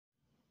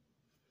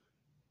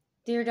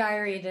Dear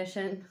Diary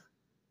edition.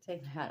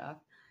 Take the hat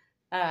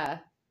off.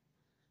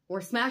 We're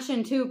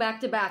smashing two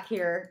back to back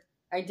here.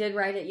 I did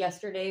write it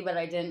yesterday, but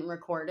I didn't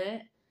record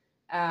it.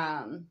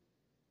 And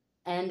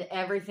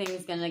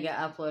everything's going to get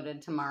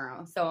uploaded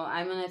tomorrow. So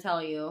I'm going to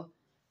tell you,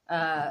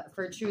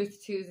 for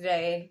Truth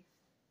Tuesday,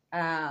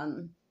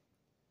 and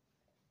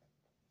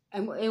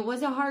it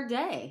was a hard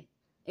day.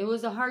 It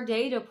was a hard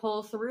day to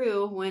pull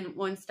through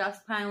when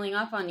stuff's piling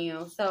up on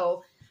you.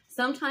 So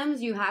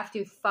sometimes you have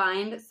to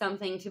find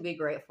something to be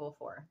grateful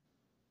for.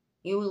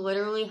 You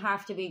literally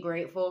have to be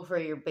grateful for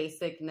your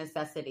basic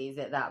necessities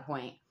at that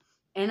point.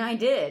 And I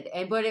did.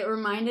 But it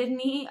reminded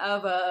me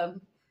of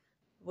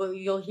well,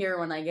 you'll hear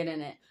when I get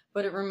in it.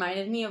 But it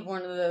reminded me of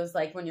one of those,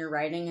 like, when you're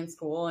writing in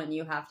school and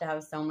you have to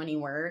have so many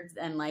words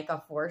and, like,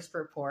 a forced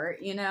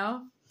report, you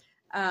know?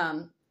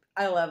 I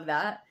love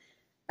that.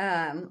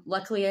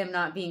 Luckily, I'm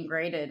not being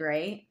graded,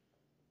 right?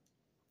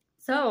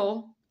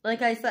 So,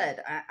 like I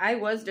said, I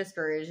was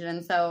discouraged.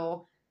 And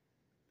so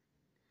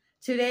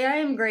today I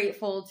am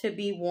grateful to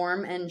be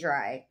warm and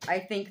dry. I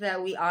think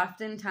that we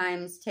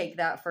oftentimes take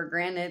that for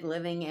granted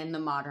living in the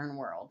modern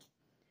world.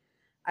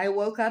 I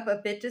woke up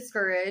a bit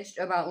discouraged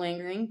about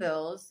lingering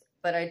bills,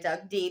 but I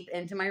dug deep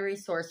into my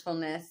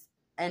resourcefulness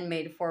and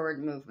made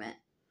forward movement.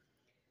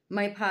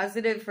 My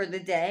positive for the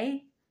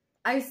day,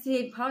 I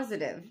stayed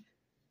positive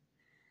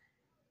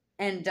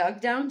and dug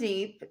down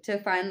deep to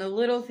find the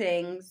little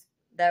things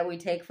that we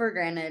take for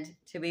granted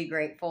to be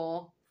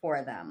grateful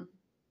for them.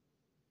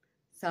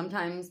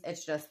 Sometimes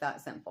it's just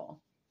that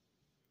simple.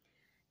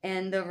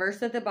 And the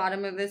verse at the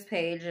bottom of this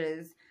page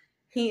is,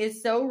 He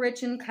is so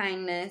rich in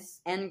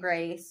kindness and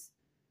grace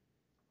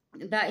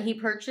that He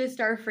purchased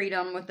our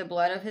freedom with the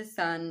blood of His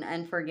Son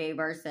and forgave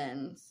our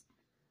sins.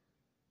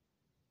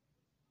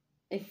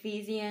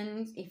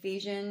 Ephesians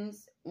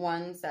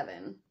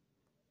 1:7.